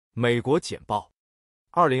美国简报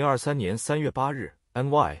，2023年3月8日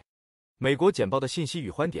 ，NY。美国简报的信息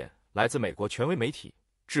与观点来自美国权威媒体、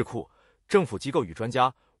智库、政府机构与专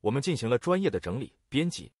家。我们进行了专业的整理、编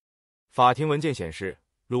辑。法庭文件显示，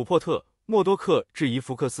鲁珀特·默多克质疑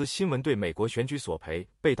福克斯新闻对美国选举索赔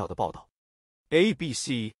被盗的报道。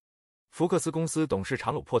ABC。福克斯公司董事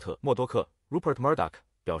长鲁珀特·默多克 （Rupert Murdoch）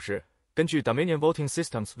 表示，根据 Dominion Voting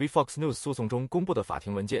Systems v. Fox News 诉讼中公布的法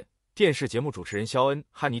庭文件，电视节目主持人肖恩·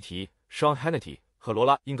汉尼提 （Sean Hannity） 和罗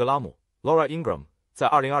拉·英格拉姆 （Laura Ingraham） 在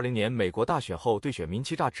2020年美国大选后对选民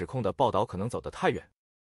欺诈指控的报道可能走得太远。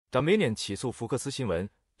Dominion 起诉福克斯新闻，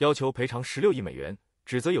要求赔偿16亿美元，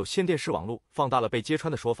指责有线电视网络放大了被揭穿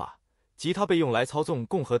的说法，即他被用来操纵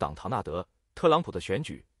共和党唐纳德·特朗普的选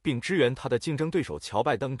举，并支援他的竞争对手乔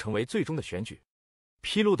拜登成为最终的选举。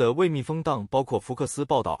披露的未密封档包括福克斯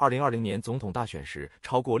报道2020年总统大选时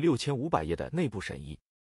超过6500页的内部审议。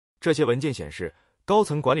这些文件显示，高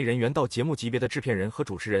层管理人员到节目级别的制片人和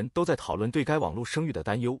主持人都在讨论对该网络声誉的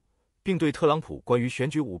担忧，并对特朗普关于选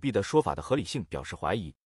举舞弊的说法的合理性表示怀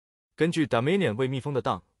疑。根据 Dominion 未密封的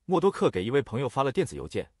档，默多克给一位朋友发了电子邮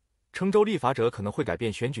件，称州立法者可能会改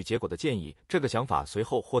变选举结果的建议。这个想法随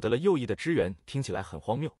后获得了右翼的支援，听起来很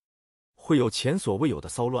荒谬，会有前所未有的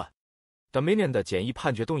骚乱。Dominion 的简易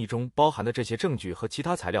判决动议中包含的这些证据和其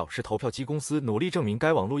他材料是投票机公司努力证明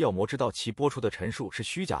该网络药魔知道其播出的陈述是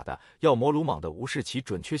虚假的，药魔鲁莽地无视其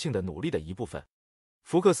准确性的努力的一部分。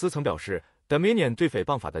福克斯曾表示 ，Dominion 对诽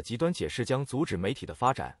谤法的极端解释将阻止媒体的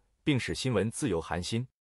发展，并使新闻自由寒心。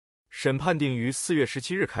审判定于4月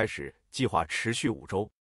17日开始，计划持续5周。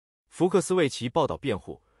福克斯为其报道辩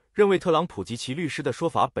护，认为特朗普及其律师的说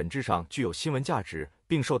法本质上具有新闻价值，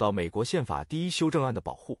并受到美国宪法第1修正案的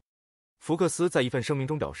保护。福克斯在一份声明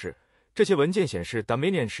中表示，这些文件显示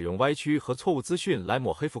Dominion 使用歪曲和错误资讯来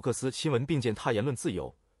抹黑福克斯新闻并践踏言论自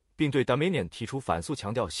由，并对 Dominion 提出反诉，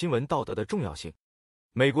强调新闻道德的重要性。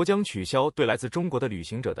美国将取消对来自中国的旅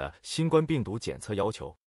行者的新冠病毒检测要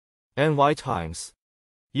求。NY Times。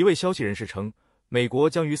一位消息人士称，美国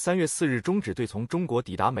将于3月4日终止对从中国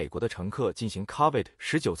抵达美国的乘客进行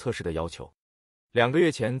COVID-19 测试的要求。2个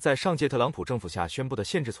月前，在上届特朗普政府下宣布的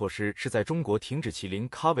限制措施是在中国停止其零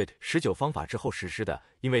COVID-19 方法之后实施的，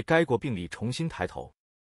因为该国病例重新抬头。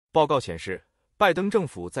报告显示，拜登政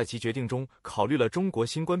府在其决定中考虑了中国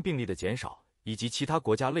新冠病例的减少，以及其他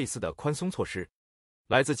国家类似的宽松措施。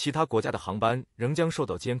来自其他国家的航班仍将受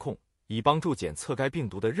到监控，以帮助检测该病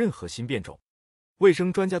毒的任何新变种。卫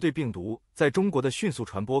生专家对病毒在中国的迅速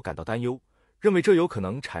传播感到担忧，认为这有可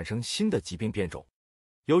能产生新的疾病变种。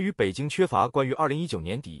由于北京缺乏关于2019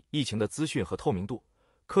年底疫情的资讯和透明度，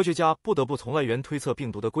科学家不得不从来源推测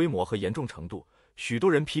病毒的规模和严重程度，许多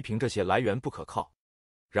人批评这些来源不可靠。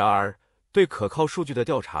然而，对可靠数据的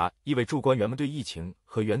调查意味着官员们对疫情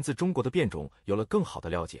和源自中国的变种有了更好的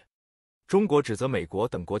了解。中国指责美国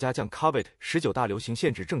等国家将 COVID-19 大流行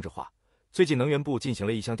限制政治化。最近能源部进行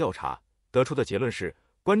了一项调查，得出的结论是，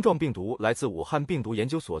冠状病毒来自武汉病毒研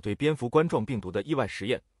究所对蝙蝠冠状病毒的意外实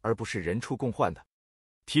验，而不是人畜共患的。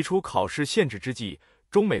提出考试限制之际，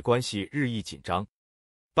中美关系日益紧张。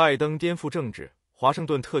拜登颠覆政治，华盛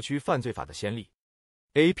顿特区犯罪法的先例。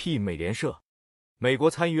AP 美联社。美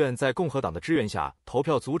国参议院在共和党的支援下投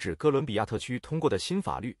票阻止哥伦比亚特区通过的新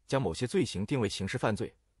法律，将某些罪行定为刑事犯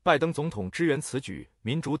罪。拜登总统支援此举，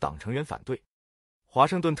民主党成员反对。华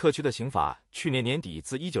盛顿特区的刑法去年年底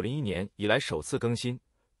自1901年以来首次更新，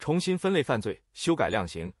重新分类犯罪，修改量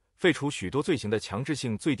刑，废除许多罪行的强制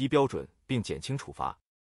性最低标准，并减轻处罚。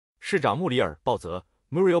市长穆里尔·鲍泽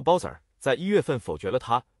 （Muriel Bowser） 在1月份否决了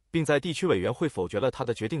他，并在地区委员会否决了他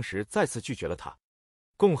的决定时再次拒绝了他。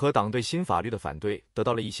共和党对新法律的反对得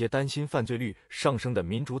到了一些担心犯罪率上升的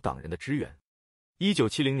民主党人的支援。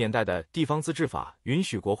1970年代的地方自治法允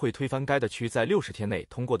许国会推翻该地区在60天内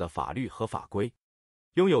通过的法律和法规。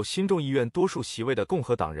拥有新众议院多数席位的共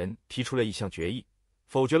和党人提出了一项决议，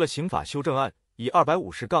否决了刑法修正案，以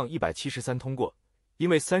250-173通过，因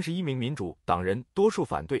为31名民主党人多数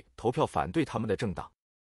反对投票反对他们的政党。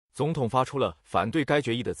总统发出了反对该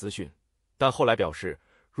决议的资讯，但后来表示，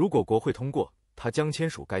如果国会通过，他将签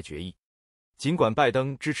署该决议。尽管拜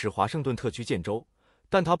登支持华盛顿特区建州，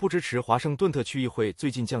但他不支持华盛顿特区议会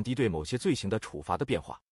最近降低对某些罪行的处罚的变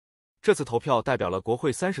化。这次投票代表了国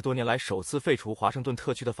会30多年来首次废除华盛顿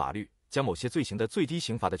特区的法律，将某些罪行的最低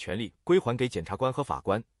刑罚的权利归还给检察官和法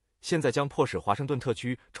官，现在将迫使华盛顿特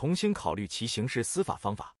区重新考虑其刑事司法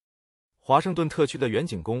方法。华盛顿特区的远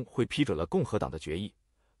景宫会批准了共和党的决议，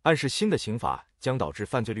暗示新的刑法将导致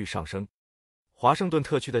犯罪率上升。华盛顿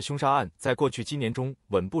特区的凶杀案在过去今年中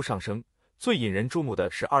稳步上升，最引人注目的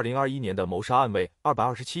是2021年的谋杀案为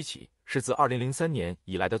227起，是自2003年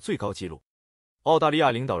以来的最高纪录。澳大利亚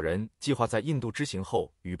领导人计划在印度之行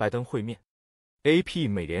后与拜登会面。AP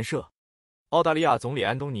美联社，澳大利亚总理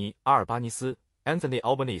安东尼·阿尔巴尼斯 （Anthony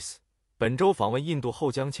Albanese） 本周访问印度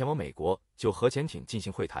后将前往美国，就核潜艇进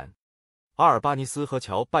行会谈。阿尔巴尼斯和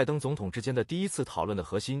乔·拜登总统之间的第一次讨论的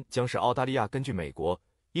核心将是澳大利亚根据美国、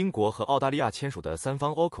英国和澳大利亚签署的三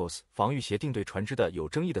方 AUKUS 防御协定对船只的有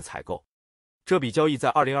争议的采购。这笔交易在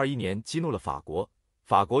2021年激怒了法国，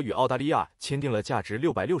法国与澳大利亚签订了价值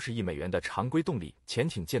660亿美元的常规动力潜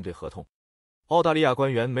艇舰队合同。澳大利亚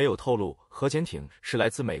官员没有透露核潜艇是来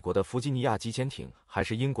自美国的弗吉尼亚级潜艇还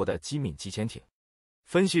是英国的机敏级潜艇。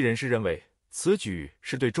分析人士认为，此举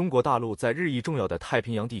是对中国大陆在日益重要的太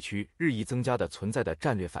平洋地区日益增加的存在的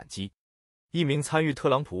战略反击。一名参与特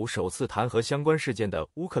朗普首次弹劾相关事件的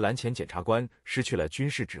乌克兰前检察官失去了军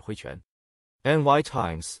事指挥权。NY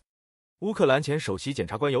Times， 乌克兰前首席检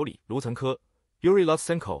察官尤里·卢岑科 Yuri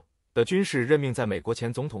Lutsenko 的军事任命在美国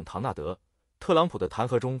前总统唐纳德·特朗普的弹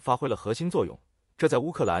劾中发挥了核心作用，这在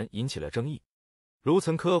乌克兰引起了争议。卢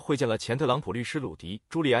岑科会见了前特朗普律师鲁迪·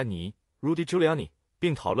朱利安尼 Rudy Giuliani，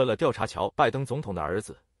 并讨论了调查乔·拜登总统的儿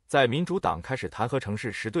子在民主党开始弹劾城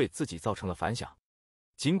市时对自己造成了反响。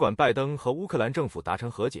尽管拜登和乌克兰政府达成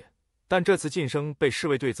和解，但这次晋升被视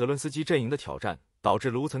为对泽伦斯基阵营的挑战，导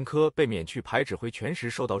致卢岑科被免去排指挥权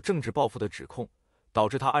时受到政治报复的指控，导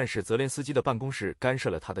致他暗示泽连斯基的办公室干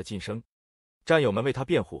涉了他的晋升。战友们为他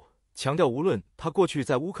辩护，强调无论他过去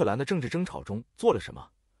在乌克兰的政治争吵中做了什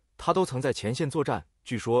么，他都曾在前线作战，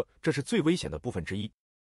据说这是最危险的部分之一。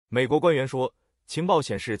美国官员说，情报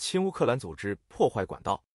显示亲乌克兰组织破坏管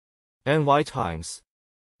道。NY Times，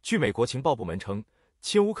 据美国情报部门称，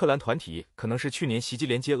亲乌克兰团体可能是去年袭击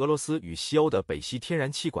连接俄罗斯与西欧的北溪天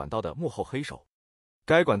然气管道的幕后黑手。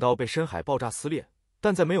该管道被深海爆炸撕裂，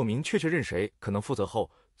但在没有明确确认谁可能负责后，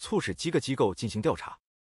促使几个机构进行调查。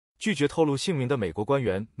拒绝透露姓名的美国官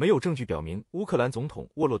员没有证据表明乌克兰总统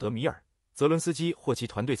沃洛德米尔·泽伦斯基或其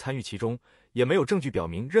团队参与其中，也没有证据表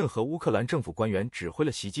明任何乌克兰政府官员指挥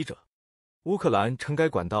了袭击者。乌克兰称该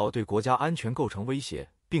管道对国家安全构成威胁，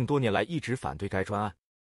并多年来一直反对该专案。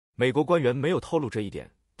美国官员没有透露这一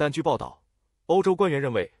点，但据报道，欧洲官员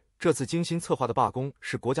认为这次精心策划的罢工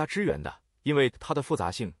是国家支援的，因为它的复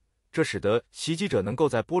杂性，这使得袭击者能够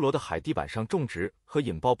在波罗的海地板上种植和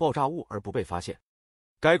引爆爆炸物而不被发现。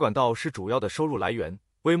该管道是主要的收入来源，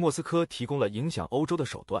为莫斯科提供了影响欧洲的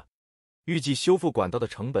手段。预计修复管道的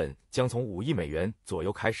成本将从5亿美元左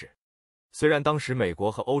右开始。虽然当时美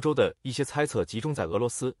国和欧洲的一些猜测集中在俄罗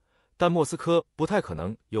斯，但莫斯科不太可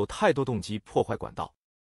能有太多动机破坏管道。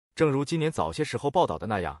正如今年早些时候报道的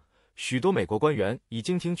那样，许多美国官员已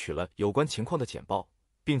经听取了有关情况的简报，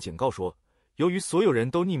并警告说，由于所有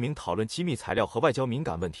人都匿名讨论机密材料和外交敏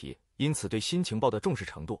感问题，因此对新情报的重视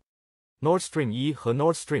程度。Nord Stream 1和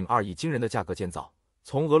Nord Stream 2以惊人的价格建造，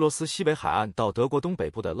从俄罗斯西北海岸到德国东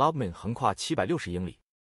北部的 Lubmin 横跨760英里。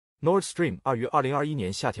Nord Stream 2于2021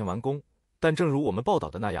年夏天完工，但正如我们报道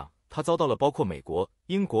的那样，它遭到了包括美国、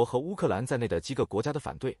英国和乌克兰在内的几个国家的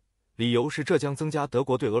反对，理由是这将增加德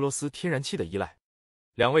国对俄罗斯天然气的依赖。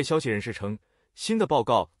两位消息人士称，新的报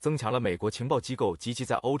告增强了美国情报机构及其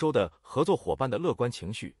在欧洲的合作伙伴的乐观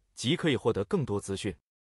情绪，即可以获得更多资讯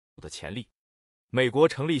的潜力。美国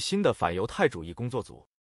成立新的反犹太主义工作组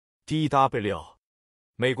DW。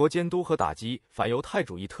 美国监督和打击反犹太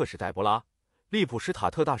主义特使黛博拉·利普施塔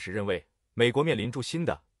特大使认为，美国面临着新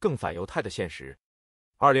的更反犹太的现实。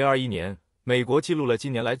2021年，美国记录了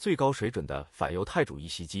近年来最高水准的反犹太主义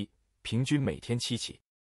袭击，平均每天7起。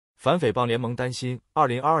反诽谤联盟担心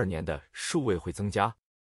2022年的数位会增加。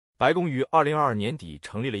白宫于2022年底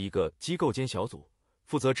成立了一个机构间小组，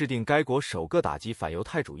负责制定该国首个打击反犹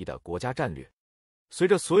太主义的国家战略。随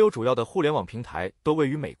着所有主要的互联网平台都位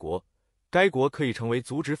于美国，该国可以成为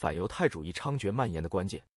阻止反犹太主义猖獗蔓延的关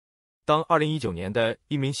键。当2019年的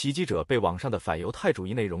一名袭击者被网上的反犹太主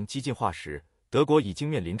义内容激进化时，德国已经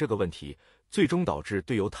面临这个问题，最终导致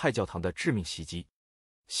对犹太教堂的致命袭击。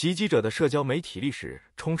袭击者的社交媒体历史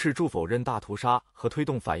充斥住否认大屠杀和推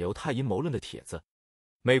动反犹太阴谋论的帖子。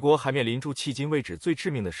美国还面临住迄今为止最致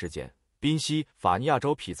命的事件，宾夕法尼亚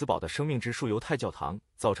州匹兹堡的生命之树犹太教堂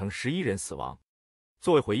造成11人死亡。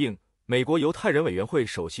作为回应，美国犹太人委员会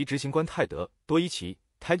首席执行官泰德·多伊奇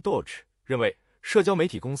Ted Deutsch 认为，社交媒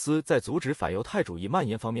体公司在阻止反犹太主义蔓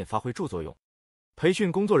延方面发挥助作用。培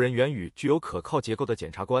训工作人员与具有可靠结构的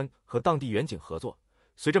检察官和当地远景合作。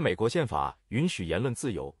随着美国宪法允许言论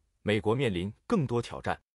自由，美国面临更多挑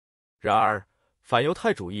战。然而，反犹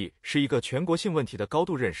太主义是一个全国性问题的高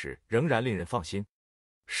度认识仍然令人放心。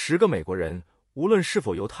10个美国人，无论是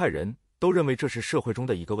否犹太人，都认为这是社会中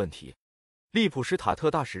的一个问题。利普施塔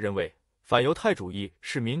特大使认为，反犹太主义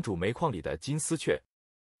是民主煤矿里的金丝雀。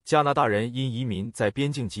加拿大人因移民在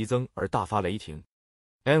边境激增而大发雷霆。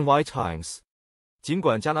NY Times。尽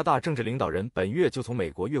管加拿大政治领导人本月就从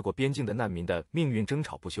美国越过边境的难民的命运争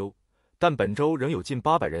吵不休，但本周仍有近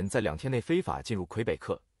800人在2天内非法进入魁北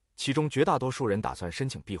克，其中绝大多数人打算申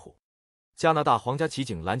请庇护。加拿大皇家骑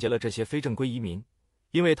警拦截了这些非正规移民，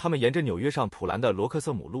因为他们沿着纽约上普兰的罗克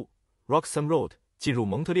瑟姆路 （Roxham Road） 进入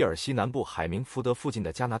蒙特利尔西南部海明福德附近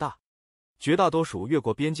的加拿大。绝大多数越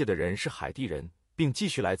过边界的人是海地人，并继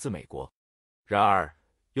续来自美国。然而，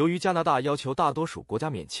由于加拿大要求大多数国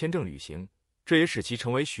家免签证旅行，这也使其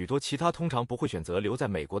成为许多其他通常不会选择留在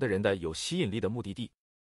美国的人的有吸引力的目的地。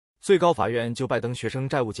最高法院就拜登学生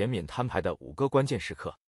债务减免摊牌的5个关键时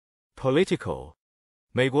刻。Political。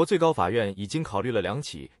美国最高法院已经考虑了2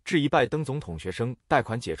起质疑拜登总统学生贷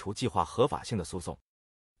款解除计划合法性的诉讼。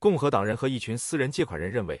共和党人和一群私人借款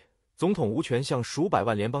人认为，总统无权向数百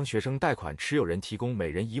万联邦学生贷款持有人提供每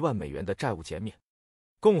人1万美元的债务减免。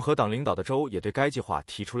共和党领导的州也对该计划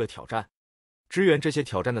提出了挑战。支援这些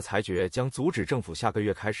挑战的裁决将阻止政府下个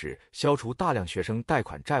月开始消除大量学生贷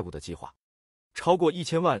款债务的计划。超过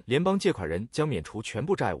1000万联邦借款人将免除全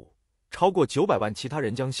部债务，超过900万其他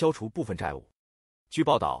人将消除部分债务。据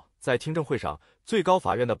报道，在听证会上，最高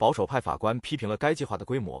法院的保守派法官批评了该计划的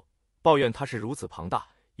规模，抱怨它是如此庞大，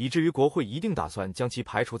以至于国会一定打算将其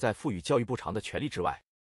排除在赋予教育部长的权力之外。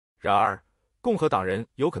然而，共和党人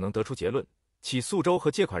有可能得出结论，起诉州和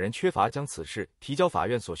借款人缺乏将此事提交法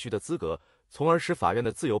院所需的资格，从而使法院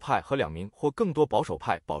的自由派和2名或更多保守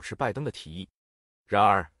派保持拜登的提议。然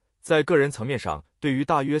而，在个人层面上，对于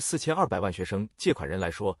大约4200万学生借款人来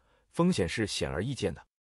说，风险是显而易见的。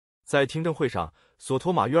在听证会上，索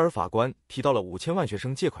托马约尔法官提到了5000万学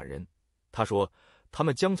生借款人，他说，他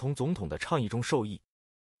们将从总统的倡议中受益。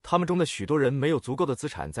他们中的许多人没有足够的资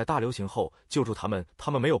产在大流行后救助他们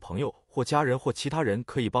没有朋友或家人或其他人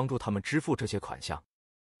可以帮助他们支付这些款项。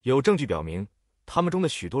有证据表明，他们中的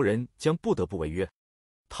许多人将不得不违约，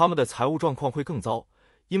他们的财务状况会更糟，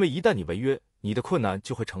因为一旦你违约，你的困难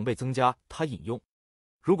就会成倍增加。他引用，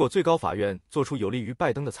如果最高法院做出有利于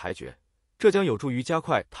拜登的裁决，这将有助于加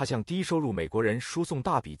快他向低收入美国人输送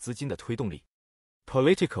大笔资金的推动力。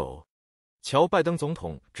Political。乔拜登总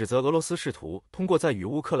统指责俄罗斯试图通过在与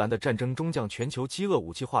乌克兰的战争中将全球饥饿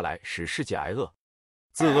武器化来使世界挨饿。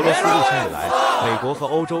自俄罗斯入侵以来，美国和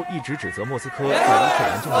欧洲一直指责莫斯科在乌克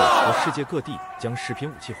兰境内和世界各地将食品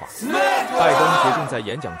武器化。拜登决定在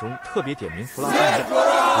演讲中特别点名弗拉基米尔·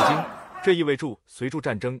普京，这意味着随着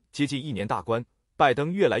战争接近1年大关，拜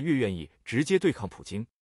登越来越愿意直接对抗普京。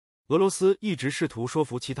俄罗斯一直试图说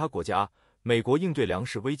服其他国家，美国应对粮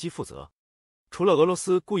食危机负责。除了俄罗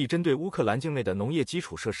斯故意针对乌克兰境内的农业基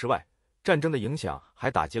础设施外，战争的影响还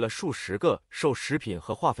打击了数十个受食品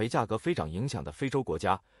和化肥价格飞涨影响的非洲国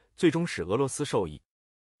家，最终使俄罗斯受益。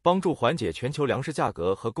帮助缓解全球粮食价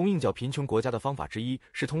格和供应较贫穷国家的方法之一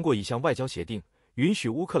是通过一项外交协定，允许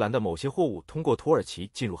乌克兰的某些货物通过土耳其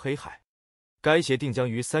进入黑海。该协定将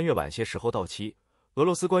于3月晚些时候到期，俄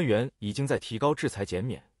罗斯官员已经在提高制裁减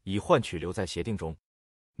免，以换取留在协定中。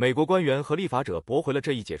美国官员和立法者驳回了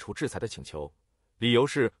这一解除制裁的请求，理由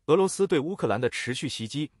是俄罗斯对乌克兰的持续袭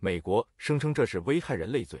击，美国声称这是危害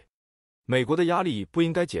人类罪。美国的压力不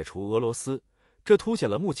应该解除俄罗斯，这凸显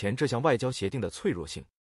了目前这项外交协定的脆弱性。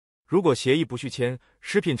如果协议不续签，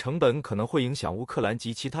食品成本可能会影响乌克兰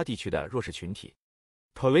及其他地区的弱势群体。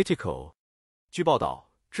Political。据报道，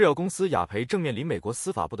制药公司雅培正面临美国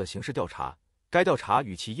司法部的刑事调查，该调查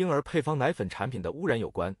与其婴儿配方奶粉产品的污染有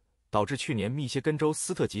关，导致去年密歇根州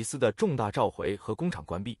斯特吉斯的重大召回和工厂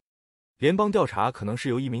关闭。联邦调查可能是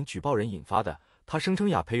由一名举报人引发的，他声称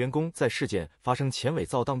雅培员工在事件发生前伪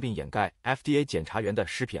造当并掩盖 FDA 检查员的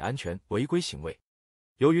食品安全违规行为。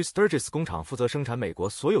由于 Sturgis 工厂负责生产美国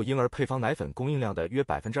所有婴儿配方奶粉供应量的约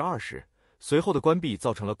 20%， 随后的关闭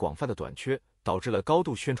造成了广泛的短缺，导致了高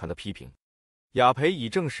度宣传的批评。雅培已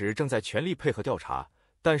证实正在全力配合调查，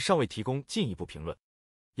但尚未提供进一步评论。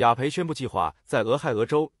雅培宣布计划在俄亥俄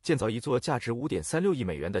州建造一座价值 5.36 亿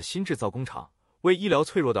美元的新制造工厂，为医疗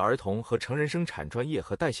脆弱的儿童和成人生产专业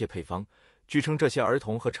和代谢配方。据称，这些儿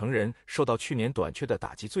童和成人受到去年短缺的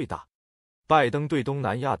打击最大。拜登对东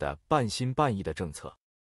南亚的半心半意的政策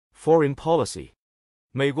Foreign Policy。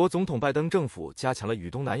 美国总统拜登政府加强了与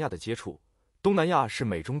东南亚的接触，东南亚是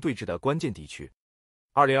美中对峙的关键地区。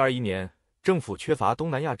2021年，政府缺乏东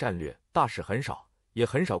南亚战略，大使很少，也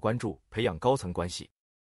很少关注培养高层关系。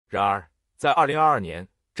然而，在2022年，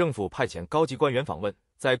政府派遣高级官员访问，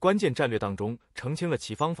在关键战略当中澄清了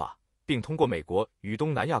其方法，并通过美国与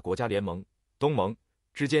东南亚国家联盟、东盟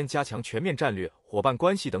之间加强全面战略伙伴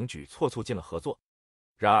关系等举措促进了合作。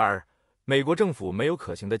然而，美国政府没有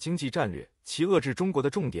可行的经济战略，其遏制中国的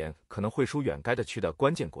重点可能会输远该的区的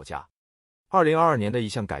关键国家。2022年的一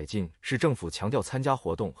项改进是政府强调参加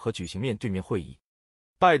活动和举行面对面会议。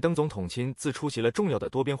拜登总统亲自出席了重要的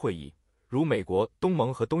多边会议，如美国、东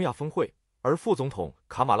盟和东亚峰会，而副总统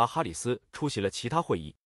卡马拉哈里斯出席了其他会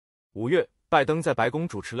议。5月，拜登在白宫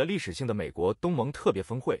主持了历史性的美国东盟特别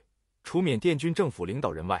峰会，除缅甸军政府领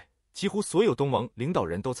导人外，几乎所有东盟领导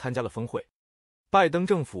人都参加了峰会。拜登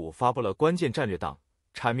政府发布了关键战略档，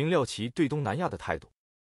阐明了其对东南亚的态度。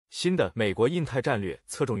新的美国印太战略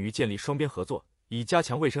侧重于建立双边合作，以加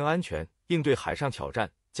强卫生安全，应对海上挑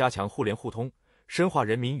战，加强互联互通，深化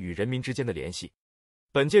人民与人民之间的联系。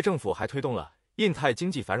本届政府还推动了印太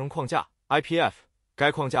经济繁荣框架 IPF，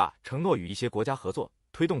 该框架承诺与一些国家合作，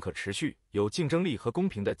推动可持续、有竞争力和公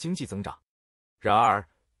平的经济增长。然而，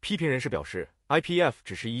批评人士表示 ，IPF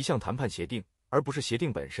只是一项谈判协定，而不是协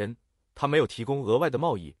定本身，它没有提供额外的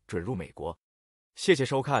贸易准入美国。谢谢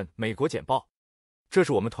收看美国简报，这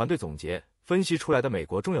是我们团队总结分析出来的美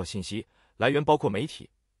国重要信息，来源包括媒体、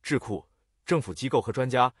智库、政府机构和专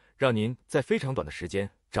家，让您在非常短的时间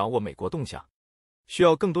掌握美国动向。需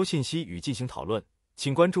要更多信息与进行讨论，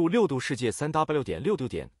请关注六度世界3w.6度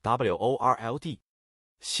.world。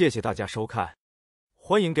谢谢大家收看，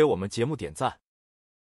欢迎给我们节目点赞。